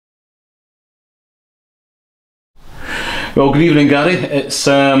Well, good evening, Gary. It's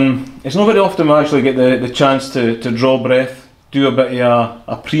not very often we actually get the chance to draw breath, do a bit of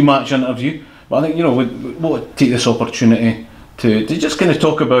a pre-match interview, but I think, you know, we want to take this opportunity to just kind of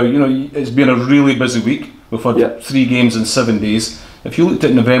talk about, you know, it's been a really busy week. We've had 3 games in 7 days. If you looked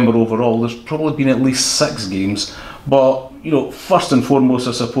at November overall, there's probably been at least 6 games. But, you know, first and foremost,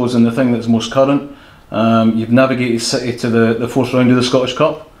 I suppose, and the thing that's most current, you've navigated City to the 4th round of the Scottish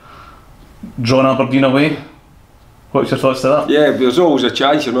Cup, drawn Aberdeen away. What's your thoughts to that? Yeah, there's always a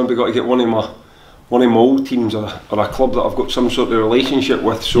chance. You remember, got to get one of my old teams or a club that I've got some sort of relationship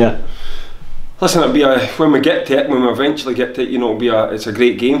with. So, listen, it'll be when we get to it, when we eventually get to it, you know, it's a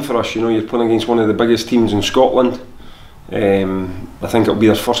great game for us. You know, you're playing against one of the biggest teams in Scotland. I think it'll be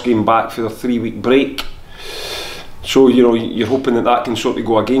their first game back for their 3-week break. So, you know, you're hoping that can sort of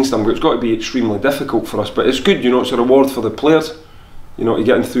go against them. But it's got to be extremely difficult for us. But it's good, you know, it's a reward for the players. You know, to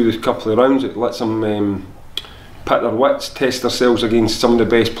get them through the couple of rounds, it lets them pit their wits, test themselves against some of the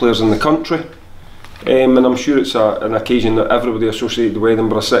best players in the country, and I'm sure it's an occasion that everybody associated with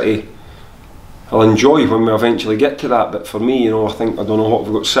Edinburgh City will enjoy when we eventually get to that. But for me, you know, I don't know what,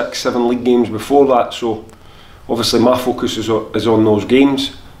 we've got 6-7 league games before that, so obviously my focus is on those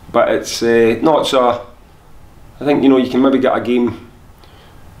games. But it's I think, you know, you can maybe get a game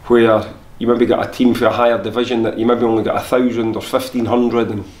where you maybe get a team for a higher division that you maybe only get 1,000 or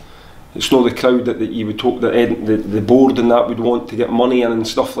 1,500, and it's not the crowd that you would hope that the board and that would want to get money in and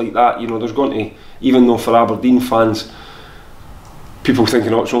stuff like that. You know, there's going to, even though for Aberdeen fans, people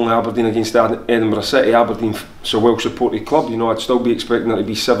thinking, oh, it's only Aberdeen against Edinburgh City, Aberdeen's a well supported club, you know, I'd still be expecting there to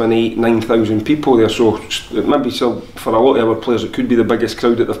be 7, 8, 9,000 people there. So it might be still, for a lot of our players, it could be the biggest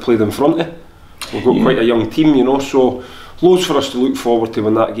crowd that they've played in front of. We've got quite a young team, you know, so loads for us to look forward to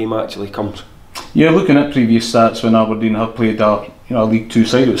when that game actually comes. Yeah, looking at previous stats when Aberdeen have played a League 2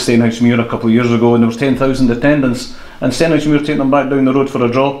 side, it was Stenhousemuir a couple of years ago, and there was 10,000 attendance, and Stenhousemuir taking them back down the road for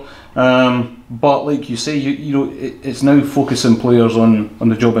a draw. But like you say, you know, it's now focusing players on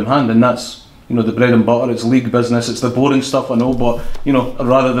the job in hand, and that's, you know, the bread and butter. It's league business, it's the boring stuff, I know, but, you know,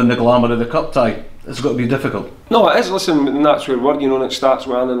 rather than the glamour of the cup tie, it's got to be difficult. No, it is. Listen, and that's where we're, you know, and it starts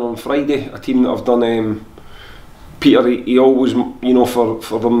with Annan on Friday, a team that I've done. Peter, he always, you know,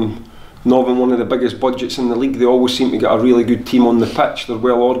 for them not having one of the biggest budgets in the league, they always seem to get a really good team on the pitch. They're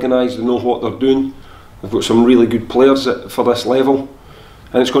well organised, they know what they're doing. They've got some really good players for this level,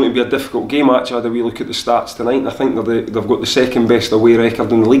 and it's going to be a difficult game. Actually, I had a wee look at the stats tonight, and I think they've got the 2nd best away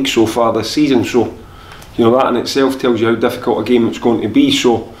record in the league so far this season. So, you know, that in itself tells you how difficult a game it's going to be.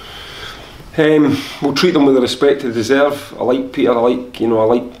 So, we'll treat them with the respect they deserve. I like Peter. I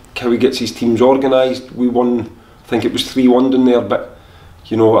like how he gets his teams organised. We won, I think it was 3-1 down there, but,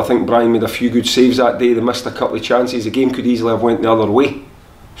 you know, I think Brian made a few good saves that day. They missed a couple of chances. The game could easily have went the other way.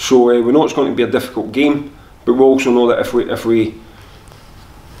 So we know it's going to be a difficult game, but we also know that if we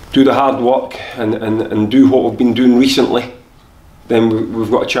do the hard work and do what we've been doing recently, then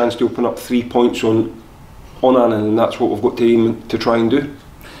we've got a chance to open up 3 points on Annan, and that's what we've got to aim to try and do.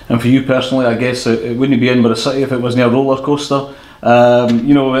 And for you personally, I guess it wouldn't be Edinburgh City if it wasn't a roller coaster.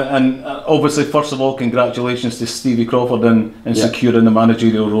 You know, and obviously, first of all, congratulations to Stevie Crawford in securing the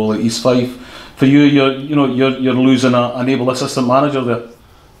managerial role at East Fife. For you, you're losing an able assistant manager there.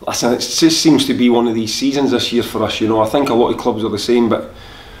 Listen, it just seems to be one of these seasons this year for us. You know, I think a lot of clubs are the same, but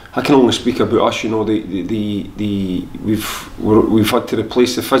I can only speak about us. You know, we've had to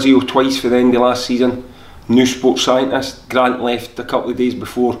replace the physio twice for the end of last season. New sports scientist. Grant left a couple of days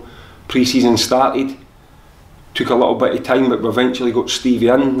before pre-season started. Took a little bit of time, but we eventually got Stevie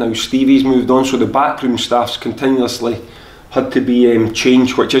in. Now Stevie's moved on, so the backroom staff's continuously had to be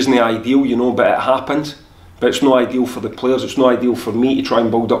changed, which isn't ideal, you know, but it happens. But it's not ideal for the players, it's not ideal for me to try and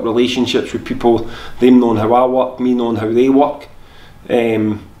build up relationships with people, them knowing how I work, me knowing how they work.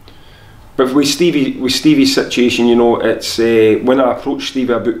 But with Stevie's situation, you know, it's when I approached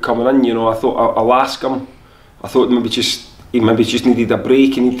Stevie about coming in, you know, I thought I'll ask him. I thought he maybe just needed a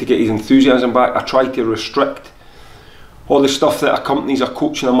break, he needed to get his enthusiasm back. I tried to restrict all the stuff that accompanies a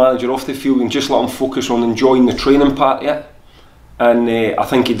coach and a manager off the field and just let him focus on enjoying the training part of it. And I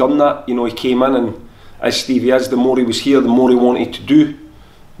think he done that. You know, he came in, and as Stevie is, the more he was here, the more he wanted to do.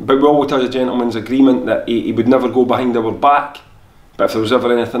 But we always had a gentleman's agreement that he would never go behind our back. But if there was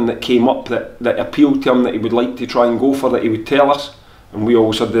ever anything that came up that appealed to him that he would like to try and go for, that he would tell us. And we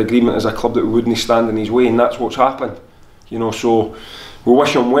always had the agreement as a club that we wouldn't stand in his way, and that's what's happened. You know, so we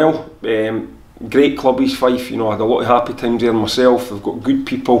wish him well. Great club, East Fife. You know, I had a lot of happy times there myself. They've got good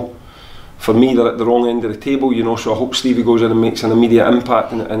people. For me, they're at the wrong end of the table, you know, so I hope Stevie goes in and makes an immediate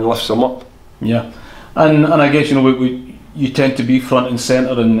impact and lifts them up. Yeah, and I guess, you know, you tend to be front and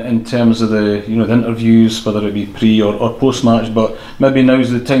centre in terms of the the interviews, whether it be pre or post match. But maybe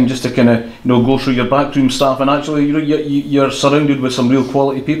now's the time just to kind of go through your backroom staff, and actually you're surrounded with some real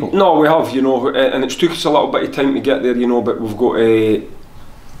quality people. No, we have, and it's took us a little bit of time to get there, but we've got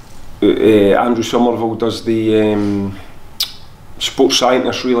Andrew Somerville does the sports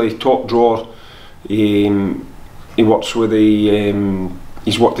scientist, really top drawer. He works with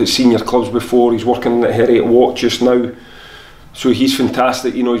he's worked at senior clubs before. He's working at Heriot Watt just now, so he's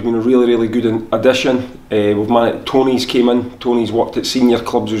fantastic. He's been a really good addition. We've managed, Tony's came in. Tony's worked at senior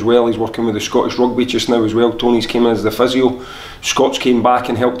clubs as well. He's working with the Scottish Rugby just now as well. Tony's came in as the physio. Scott's came back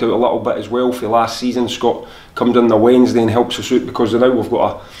and helped out a little bit as well for last season. Scott comes in on a Wednesday and helps us out, because now we've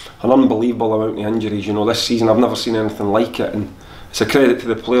got an unbelievable amount of injuries. This season I've never seen anything like it, and it's a credit to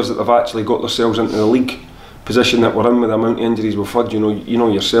the players that they've actually got themselves into the league position that we're in with the amount of injuries we've had. You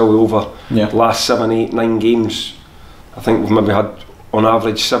know yourself, over the last 7, 8, 9 games, I think we've maybe had on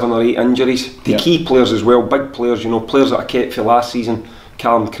average 7 or 8 injuries to key players as well, big players, players that I kept for last season: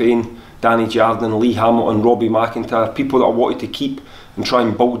 Callum Crane, Danny Jardine, Lee Hamilton, Robbie McIntyre, people that I wanted to keep and try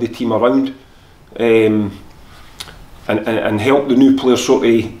and build the team around, and help the new players sort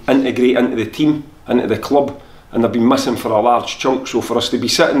of integrate into the team, into the club. And they've been missing for a large chunk, so for us to be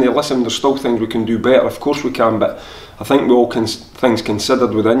sitting there, listen, there's still things we can do better, of course we can, but I think we all things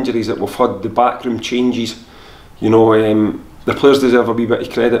considered with injuries that we've had, the backroom changes, the players deserve a wee bit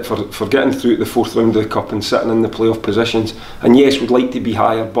of credit for getting through to the 4th round of the Cup and sitting in the playoff positions. And yes, we'd like to be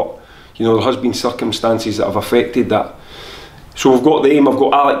higher, but there has been circumstances that have affected that. So we've got the aim. I've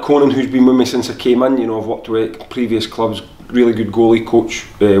got Alec Conan, who's been with me since I came in. I've worked with previous clubs, really good goalie coach,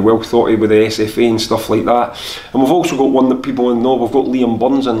 well thought of with the SFA and stuff like that. And we've also got one that people know. We've got Liam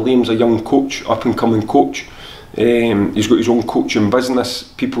Burns, and Liam's a young coach, up and coming coach. He's got his own coaching business.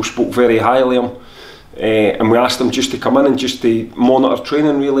 People spoke very highly of him, and we asked him just to come in and just to monitor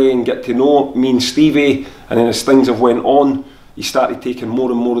training really and get to know me and Stevie. And then as things have went on, he started taking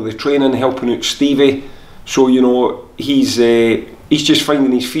more and more of the training, helping out Stevie. So he's just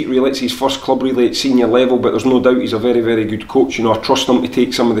finding his feet really. It's his first club really at senior level, but there's no doubt he's a very good coach. I trust him to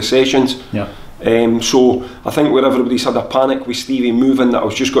take some of the sessions. So I think where everybody's had a panic with Stevie moving, that I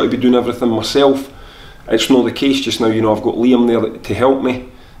was just got to be doing everything myself, it's not the case just now. I've got Liam there to help me,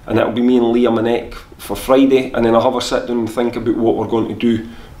 and it'll be me and Liam and Eck for Friday, and then I'll have a sit down and think about what we're going to do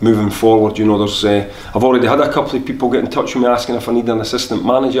moving forward. There's I've already had a couple of people get in touch with me asking if I need an assistant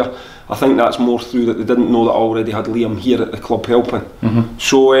manager. I think that's more through that they didn't know that I already had Liam here at the club helping.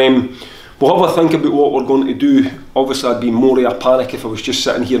 So we'll have a think about what we're going to do. Obviously I'd be more of a panic if I was just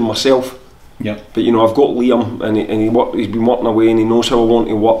sitting here myself. But I've got Liam, and he's been working away, and he knows how I want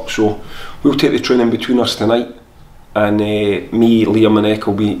to work. So we'll take the training between us tonight, and me, Liam and Eck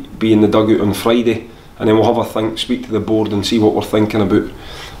will be in the dugout on Friday, and then we'll have a think, speak to the board and see what we're thinking about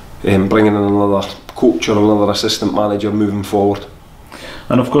bringing in another coach or another assistant manager moving forward.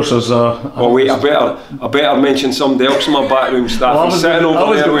 And of course there's oh wait, I better mention somebody else in my backroom staff. He's sitting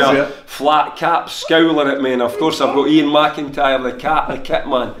over there with a flat cap scowling at me, and of course I've got Ian McIntyre, the kit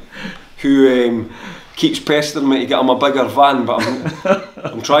man, who keeps pestering me to get him a bigger van, but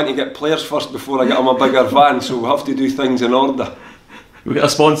I'm trying to get players first before I get him a bigger van, so we have to do things in order. We get a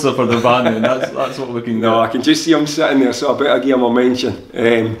sponsor for the van, and that's what we can do. No, I can just see him sitting there, so I better give him a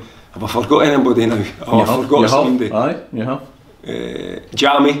mention. Have I forgot anybody now? Oh, I forgot somebody. Aye, you have.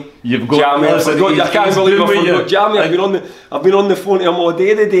 Jamie. You've got Jamie. I can't believe I forgot Jamie. I've been on the phone to him all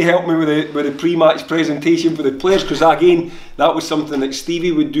day today, help me with the pre-match presentation for the players, because again, that was something that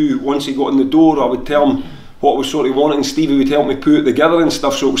Stevie would do once he got in the door. I would tell him what I was sort of wanting, and Stevie would help me put it together and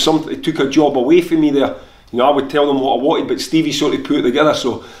stuff. So it was something. It took a job away from me there. I would tell them what I wanted, but Stevie sort of put it together.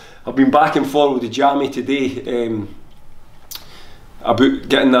 So I've been back and forth with Jamie today about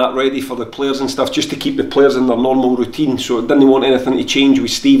getting that ready for the players and stuff, just to keep the players in their normal routine. So I didn't want anything to change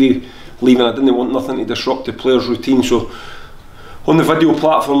with Stevie leaving. I didn't want nothing to disrupt the players' routine. So on the video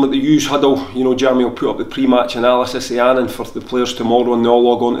platform that they use, Huddle, Jamie will put up the pre-match analysis of Annan for the players tomorrow, and they all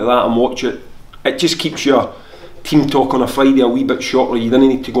log on to that and watch it. It just keeps your team talk on a Friday a wee bit shorter. You don't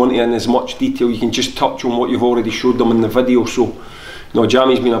need to go into in as much detail. You can just touch on what you've already showed them in the video. So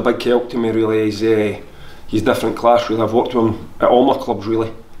Jamie's been a big help to me really. He's different class really. I've worked with him at all my clubs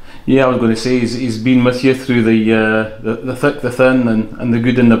really. Yeah, I was going to say he's been with you through the thick, the thin, and the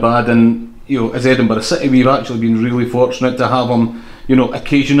good and the bad. And as Edinburgh City, we've actually been really fortunate to have him,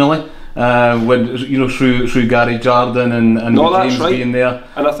 occasionally, through Gary Jardine and James being there.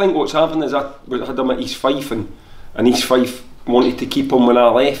 And I think what's happened is I had him at East Fife, and East Fife wanted to keep him when I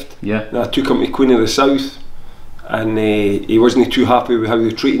left. Yeah. And I took him to Queen of the South, and he wasn't too happy with how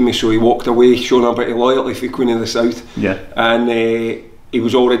they treated me, so he walked away, showing a bit of loyalty for Queen of the South. Yeah. And he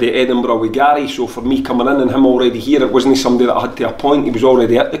was already at Edinburgh with Gary, so for me coming in and him already here, it wasn't somebody that I had to appoint. He was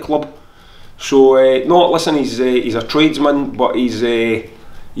already at the club. So no, listen, he's a tradesman, but he's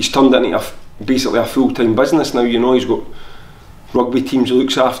turned into basically a full-time business now. You know, he's got rugby teams he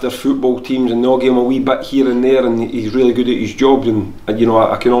looks after, football teams, and they'll give him a wee bit here and there, and he's really good at his job. And you know,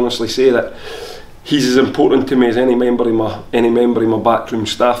 I can honestly say that he's as important to me as any member of my backroom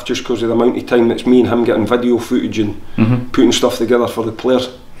staff, just because of the amount of time that's me and him getting video footage and putting stuff together for the players.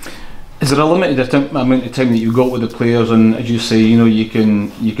 Is there a limited amount of time that you've got with the players, and as you say, you know, you can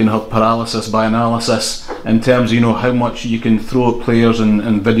have paralysis by analysis in terms of, you know, how much you can throw at players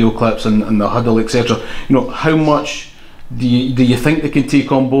and video clips and the huddle, etc. You know, how much do you think they can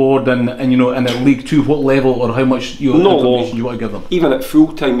take on board, and you know, and at League Two, what level or how much information you want to give them? Even at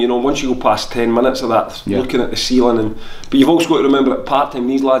full time, you know, once you go past 10 minutes of that, looking at the ceiling, but you've also got to remember at part time,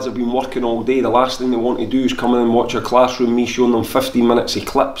 these lads have been working all day. The last thing they want to do is come in and watch a classroom, me showing them 15 minutes of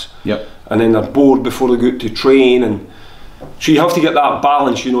clips, and then they're bored before they go out to train, and so you have to get that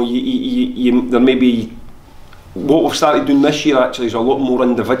balance. You know, there may be, what we've started doing this year actually is a lot more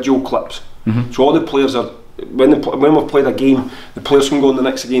individual clips. So all the players are, when we've played a game, the players can go on the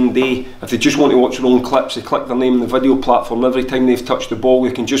next game day. If they just want to watch their own clips, they click their name on the video platform. Every time they've touched the ball,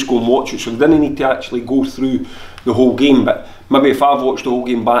 they can just go and watch it. So they didn't need to actually go through the whole game. But maybe if I've watched the whole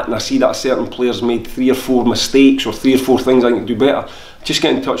game back and I see that a certain player's made 3 or 4 mistakes or 3 or 4 things I can do better, just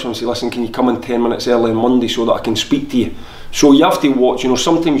get in touch with them and say, listen, can you come in 10 minutes early on Monday so that I can speak to you? So you have to watch. You know,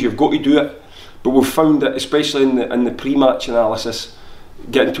 sometimes you've got to do it, but we've found that especially in the pre-match analysis,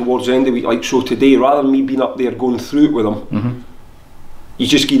 getting towards the end of the week, like so today, rather than me being up there going through it with them, you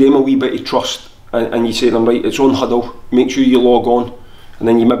just give them a wee bit of trust, and you say to them, right, it's on huddle, make sure you log on, and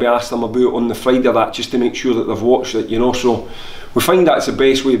then you maybe ask them about it on the Friday of that, just to make sure that they've watched it, you know. So we find that's the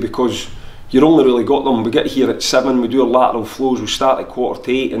best way, because you've only really got them. We get here at 7, we do our lateral flows, we start at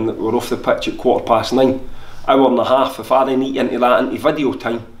 7:45 and we're off the pitch at 9:15. Hour and a half, if I then eat into that into video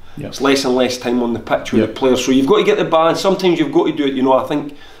time, it's less and less time on the pitch with the players. So you've got to get the balance. Sometimes you've got to do it. You know, I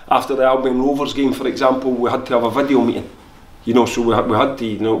think after the Albion Rovers game, for example, we had to have a video meeting. You know, so we had to.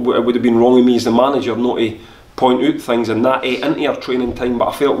 You know, it would have been wrong of me as the manager not to point out things, and that ate into our training time. But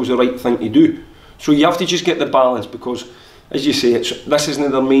I felt it was the right thing to do. So you have to just get the balance, because, as you say, this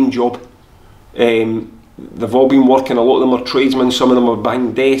isn't their main job. They've all been working. A lot of them are tradesmen. Some of them are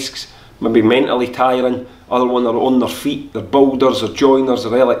behind desks, maybe mentally tiring. Other ones are on their feet, they're builders, they're joiners,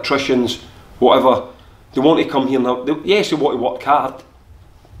 they're electricians, whatever. They want to come here now. Yes, they want to work hard,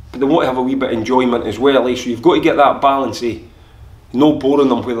 but they want to have a wee bit of enjoyment as well. So you've got to get that balance, no boring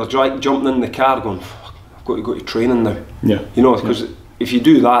them where they're jumping in the car going, fuck, I've got to go to training now. You know, because if you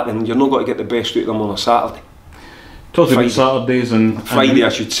do that, then you're not going to get the best out of them on a Saturday. Talking about Saturdays and Friday, I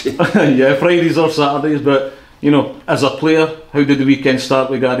should say. Yeah, Fridays or Saturdays, but you know, as a player, how did the weekend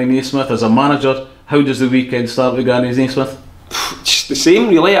start with Gary Naysmith? As a manager, how does the weekend start with Gary Naysmith? Just the same,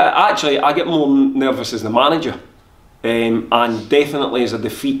 really. I get more nervous as the manager, and definitely as a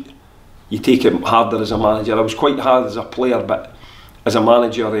defeat, you take it harder as a manager. I was quite hard as a player, but as a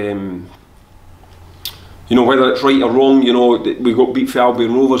manager, you know, whether it's right or wrong, you know, we got beat for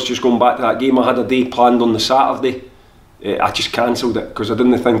Albion Rovers. Just going back to that game, I had a day planned on the Saturday. I just cancelled it because I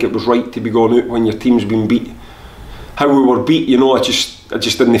didn't think it was right to be going out when your team's been beat. How we were beat, you know, I just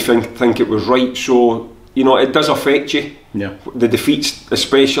didn't think it was right. So, you know, it does affect you, the defeats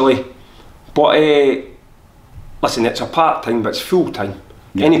especially. But listen, it's a part-time, but it's full-time.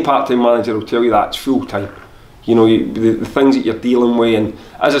 Any part-time manager will tell you that, it's full-time. You know, the things that you're dealing with, and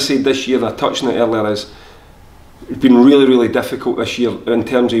as I said this year, I touched on it earlier, it's been really, really difficult this year in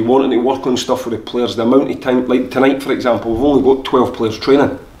terms of wanting to work on stuff with the players. The amount of time, like tonight for example, we've only got 12 players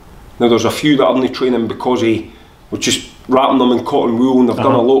training. Now there's a few that are only training because we're just wrapping them in cotton wool, and they've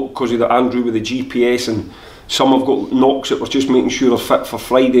done a lot because of the Andrew with the GPS, and some have got knocks that we're just making sure they're fit for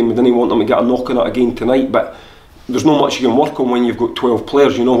Friday, and we didn't want them to get a knock on it again tonight. But there's not much you can work on when you've got 12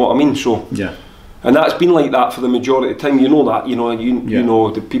 players, you know what I mean? So and that's been like that for the majority of the time, you know that, you know,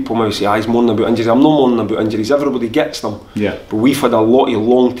 the people might say, he's moaning about injuries. I'm not moaning about injuries, everybody gets them. But we've had a lot of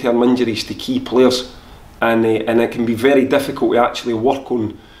long-term injuries to key players, and it can be very difficult to actually work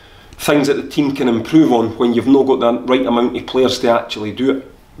on things that the team can improve on when you've not got the right amount of players to actually do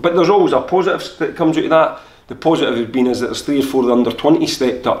it. But there's always a positive that comes out of that. The positive has been is that there's 3 or 4 of the under-20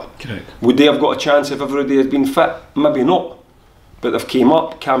 stepped up. Correct. Would they have got a chance if everybody had been fit? Maybe not. But they've came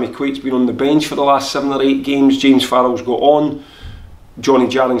up. Cammy Quate's been on the bench for the last 7 or 8 games. James Farrell's got on. Johnny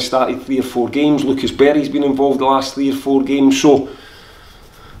Jarring started 3 or 4 games. Lucas Berry's been involved the last 3 or 4 games. So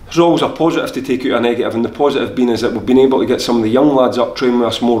there's always a positive to take out a negative, and the positive being is that we've been able to get some of the young lads up training with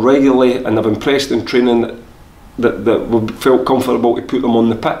us more regularly, and they've impressed in training that we've felt comfortable to put them on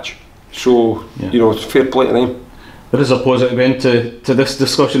the pitch. So, you know, it's fair play to them. There is a positive end to this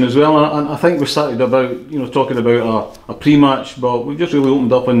discussion as well, and I think we started about, you know, talking about a pre-match, but we've just really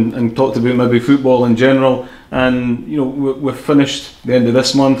opened up and talked about maybe football in general, and you know, we've finished the end of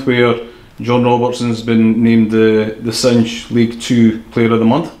this month where John Robertson's been named the Cinch League 2 Player of the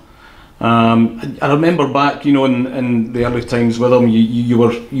Month. I remember back, you know, in the early times with him, you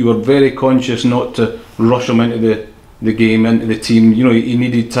were very conscious not to rush him into the game, into the team. You know, he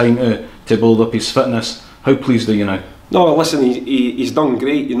needed time to build up his fitness. How pleased are you now? No, listen, he's done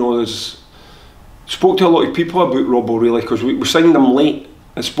great. You know, spoke to a lot of people about Robbo really, because we signed him late.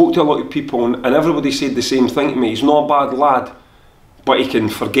 I spoke to a lot of people, and everybody said the same thing to me. He's not a bad lad, but he can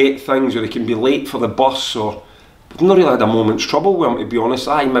forget things, or he can be late for the bus, or I've not really had a moment's trouble with him, to be honest.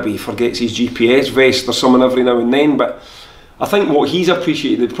 Maybe he forgets his GPS vest or something every now and then, but I think what he's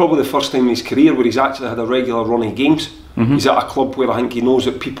appreciated, probably the first time in his career where he's actually had a regular run of games. He's at a club where I think he knows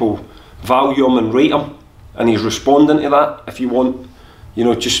that people value him and rate him, and he's responding to that. If you want, you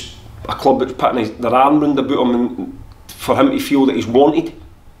know, just a club that's putting their arm round about him, and for him to feel that he's wanted,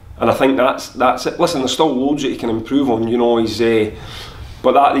 and I think that's it. Listen, there's still loads that he can improve on. You know,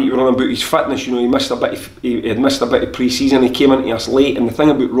 but that you were on about his fitness. You know, he had missed a bit of pre-season. He came into us late, and the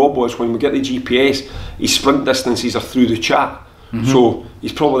thing about Robbo is when we get the GPS, his sprint distances are through the chat. So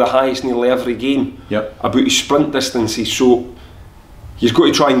he's probably the highest nearly every game about his sprint distances. So he's got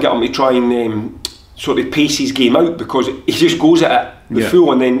to try and get him to try and sort of pace his game out, because he just goes at it the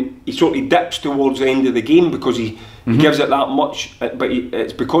full, and then he sort of dips towards the end of the game because he gives it that much. But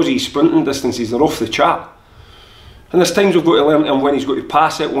it's because his sprinting distances are off the chart. And there's times we've got to learn him when he's got to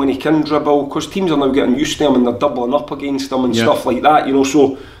pass it, when he can dribble, because teams are now getting used to him and they're doubling up against him and stuff like that, you know.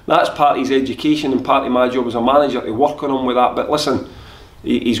 So that's part of his education and part of my job as a manager, to work on him with that. But listen,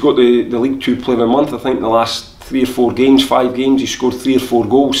 he's got the League 2 Player of the Month. I think in the last 3 or 4 games, 5 games, he scored 3 or 4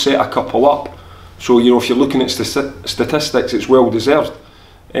 goals, set a couple up. So, you know, if you're looking at statistics, it's well deserved.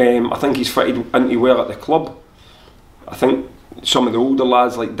 I think he's fitted into well at the club. I think some of the older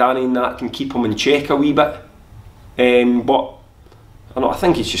lads like Danny and that can keep him in check a wee bit. But I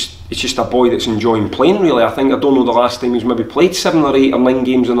think it's just a boy that's enjoying playing really. I don't know the last time he's maybe played 7 or 8 or 9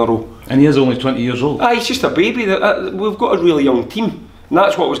 games in a row. And he is only 20 years old. He's just a baby. We've got a really young team, and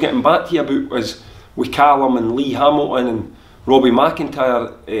that's what I was getting back to you about, was with Callum and Lee Hamilton and Robbie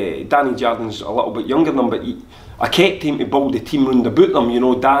McIntyre. Danny Jardin's a little bit younger than them, but I kept him to build the team round about them. You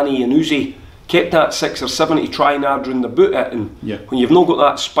know, Danny and Uzi kept that 6 or 7 to try and add round about it, and when you've not got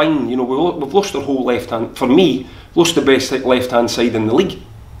that spine, you know, we've lost our whole left hand. For me, lost the best left hand side in the league.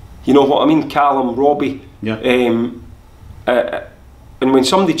 You know what I mean? Callum, Robbie, and when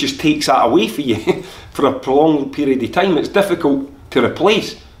somebody just takes that away for you for a prolonged period of time, it's difficult to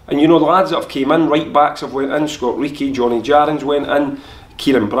replace. And you know, the lads that have came in, right backs have went in, Scott Reekie, Johnny Jarrins went in,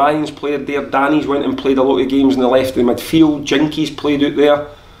 Kieran Bryan's played there, Danny's went and played a lot of games in the left of the midfield, Jinky's played out there.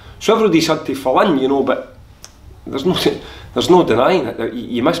 So everybody's had to fill in, you know, but there's no denying it.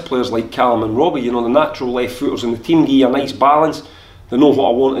 You miss players like Callum and Robbie, you know, the natural left footers in the team give you a nice balance. They know what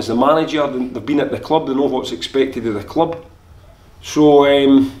I want as the manager, they've been at the club, they know what's expected of the club. So,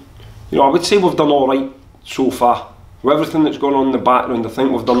 you know, I would say we've done all right so far. With everything that's gone on in the background, I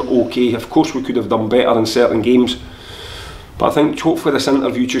think we've done okay. Of course we could have done better in certain games, but I think hopefully this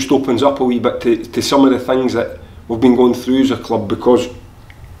interview just opens up a wee bit to some of the things that we've been going through as a club, because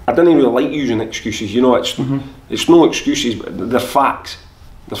I didn't really like using excuses, you know. It's no excuses, but they're facts.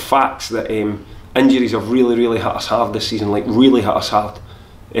 They're facts that injuries have really hit us hard this season, like really hit us hard.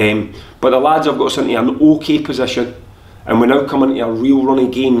 But the lads have got us into an okay position, and we're now coming into a real run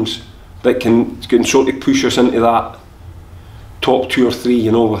of games that can sort of push us into that top 2 or 3,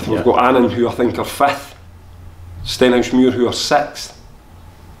 you know. We've got Annan, who I think are 5th, Stenhousemuir, who are 6th,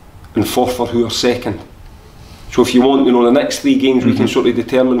 and Forfar, who are 2nd. So if you want, you know, the next 3 games we can sort of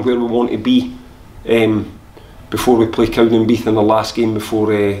determine where we want to be before we play Cowdenbeath in the last game before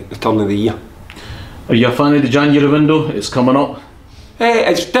the turn of the year. Are you a fan of the January window? It's coming up.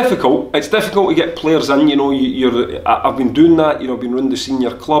 It's difficult. It's difficult to get players in. You know, I've been doing that. You know, I've been running the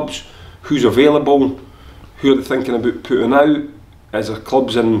senior clubs. Who's available? Who are they thinking about putting out? Is there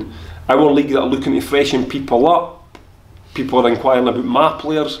clubs in our league that are looking to freshen people up? People are inquiring about my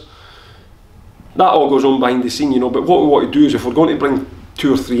players. That all goes on behind the scene, you know. But what we want to do is, if we're going to bring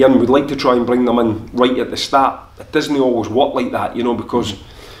 2 or 3 in, we'd like to try and bring them in right at the start. It doesn't always work like that, you know, because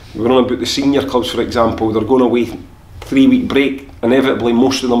we're on about the senior clubs, for example. They're going away 3-week break. Inevitably,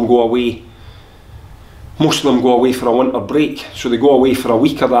 most of them go away most of them go away for a winter break, so they go away for a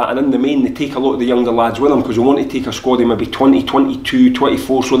week of that, and in the main they take a lot of the younger lads with them because they want to take a squad of maybe 20, 22,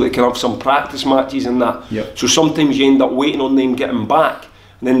 24 so that they can have some practice matches and that. Yep. So sometimes you end up waiting on them getting back,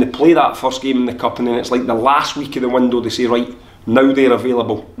 and then they play that first game in the cup, and then it's like the last week of the window they say, right, now they're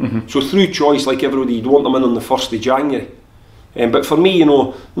available. So through choice, like everybody, you'd want them in on the 1st of January. But for me, you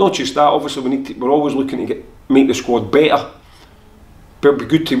know, not just that, obviously we're always looking to make the squad better. But it'd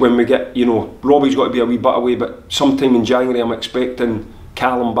be good to, when we get, you know, Robbie's got to be a wee bit away, but sometime in January I'm expecting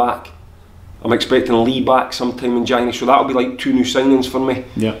Callum back. I'm expecting Lee back sometime in January, so that'll be like 2 new signings for me.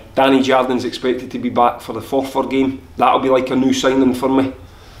 Yeah. Danny Jardin's expected to be back for the Forfar game. That'll be like a new signing for me.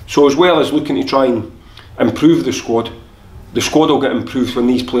 So as well as looking to try and improve the squad will get improved when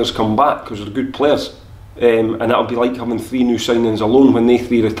these players come back because they're good players. And that'll be like having 3 new signings alone when they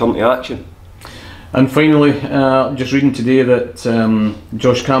 3 return to action. And finally, just reading today that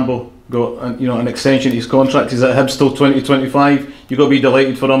Josh Campbell got an extension to his contract. He's at Hibs till 2025. You've got to be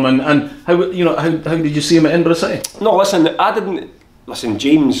delighted for him. And how did you see him at Edinburgh City? No, listen, I didn't. Listen,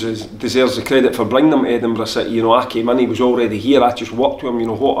 James deserves the credit for bringing him to Edinburgh City. You know, I came in, he was already here. I just worked with him. You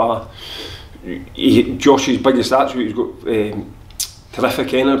know Josh's biggest attribute, he's got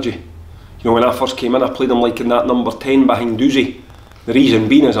terrific energy. You know, when I first came in, I played him like in that number 10 behind Doozy. The reason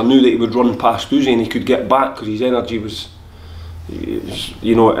being is I knew that he would run past Doozy and he could get back because his energy was,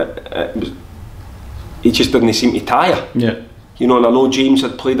 you know, he just didn't seem to tire. Yeah. You know, and I know James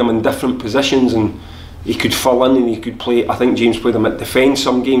had played him in different positions and he could fill in and he could play. I think James played him at defence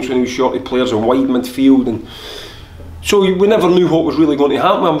some games when he was short of players in wide midfield, and so we never knew what was really going to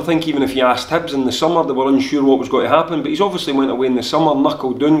happen. I think even if you asked Hibs in the summer, they were unsure what was going to happen. But he's obviously went away in the summer,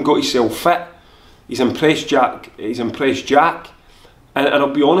 knuckled down, got himself fit. He's impressed Jack. And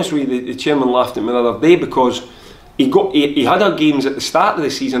I'll be honest with you, the chairman laughed at me the other day because he had our games at the start of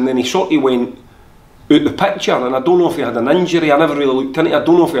the season, then he sort of went out the picture, and I don't know if he had an injury. I never really looked into it. I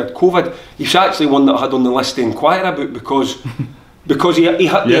don't know if he had COVID. He's actually one that I had on the list to inquire about because he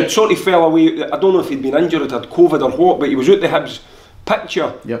had sort of fell away. I don't know if he'd been injured, had COVID or what, but he was out the Hibs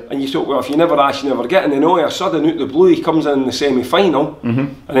picture. Yep. And you thought, well, if you never ask, you never get. And then all of a sudden, out the blue, he comes in the semi-final.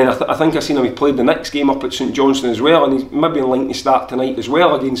 And then I think I seen him, he played the next game up at St Johnstone as well, and he's maybe in line to start tonight as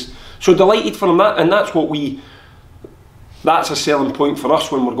well against. So delighted for him, and that's a selling point for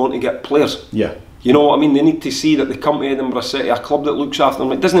us when we're going to get players. Yeah. You know what I mean? They need to see that they come to Edinburgh City, a club that looks after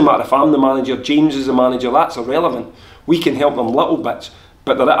them. It doesn't matter if I'm the manager, James is the manager, that's irrelevant. We can help them little bits,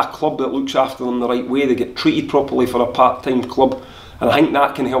 but they're at a club that looks after them the right way. They get treated properly for a part-time club, and I think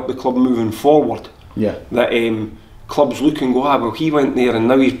that can help the club moving forward. Yeah. That clubs look and go, well, he went there and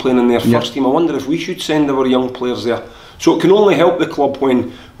now he's playing in their first team. I wonder if we should send our young players there. So it can only help the club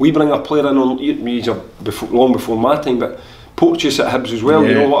when we bring a player in on, he's long before my time, but Porteous at Hibs as well,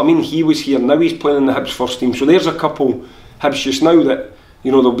 you know what I mean? He was here, now he's playing in the Hibs first team. So there's a couple Hibs just now that,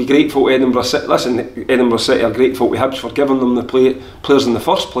 you know, they'll be grateful to Edinburgh City. Listen, Edinburgh City are grateful to Hibs for giving them the players in the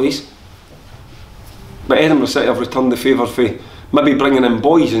first place. But Edinburgh City have returned the favour for maybe bringing in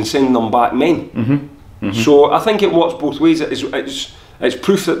boys and sending them back men. So I think it works both ways. It's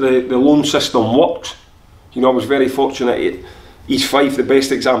proof that the loan system works. You know, I was very fortunate at East 5. The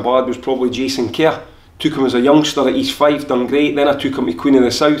best example I had was probably Jason Kerr. Took him as a youngster at East 5, done great. Then I took him to Queen of the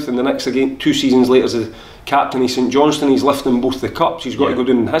South, and the next again, 2 seasons later as the captain of St Johnstone, he's lifting both the cups. He's got to go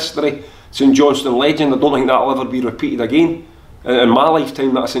down in history. St Johnstone legend. I don't think that'll ever be repeated again. In my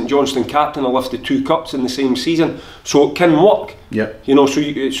lifetime, that a St Johnstone captain, I lifted 2 cups in the same season. So it can work. You know, so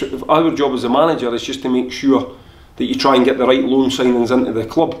our job as a manager is just to make sure that you try and get the right loan signings into the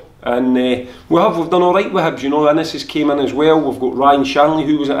club. And we've done all right with Hibs. You know, Ennis has came in as well. We've got Ryan Shanley,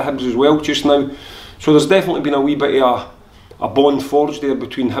 who was at Hibs as well just now. So there's definitely been a wee bit of a bond forged there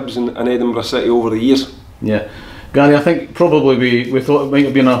between Hibs and Edinburgh City over the years. Yeah. Gary, I think probably we thought it might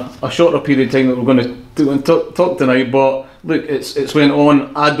have been a shorter period of time that we're going to talk tonight, but look, it's went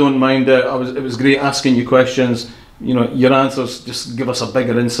on. I don't mind it. It was great asking you questions. You know, your answers just give us a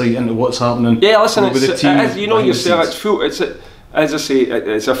bigger insight into what's happening. Yeah, listen, with the team, you know yourself, as I say,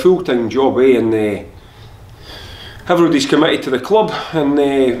 it's a full-time job, and everybody's committed to the club, and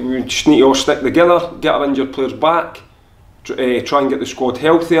we just need to all stick together, get our injured players back, try and get the squad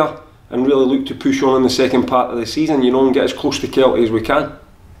healthier, and really look to push on in the second part of the season, you know, and get as close to Kelty as we can.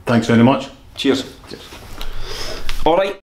 Thanks very much. Cheers. All right.